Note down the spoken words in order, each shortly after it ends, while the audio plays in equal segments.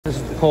This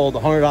is called the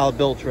 $100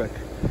 bill trick.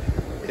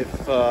 If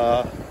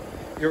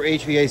your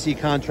HVAC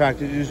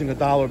contractor is using a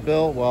dollar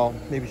bill, well,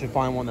 maybe you should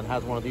find one that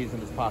has one of these in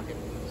his pocket.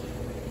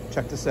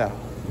 Check this out.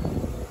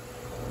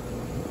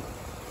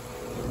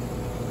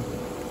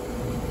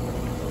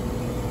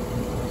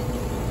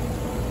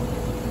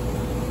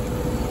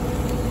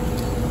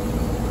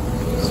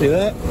 See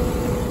that?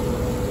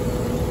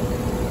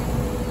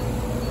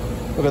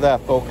 Look at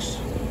that, folks.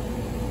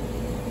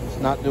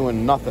 It's not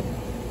doing nothing.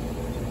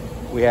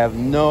 We have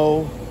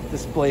no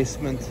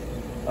displacement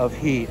of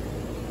heat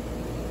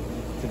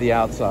to the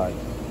outside.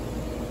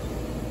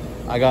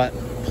 I got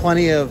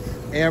plenty of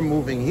air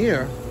moving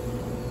here.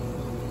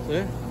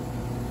 See?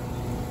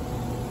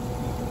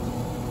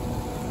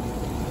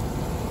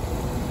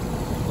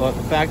 But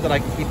the fact that I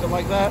can keep it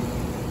like that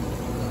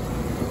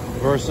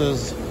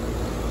versus,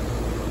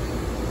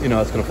 you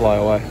know, it's gonna fly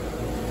away.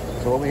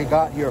 So what we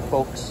got here,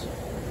 folks,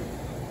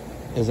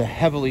 is a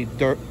heavily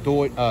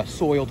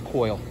soiled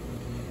coil.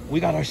 We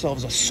got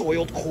ourselves a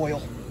soiled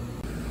coil.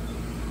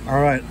 All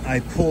right,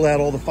 I pulled out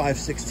all the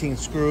 5/16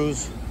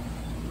 screws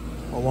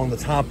along the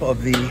top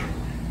of the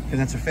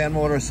condenser fan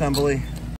motor assembly.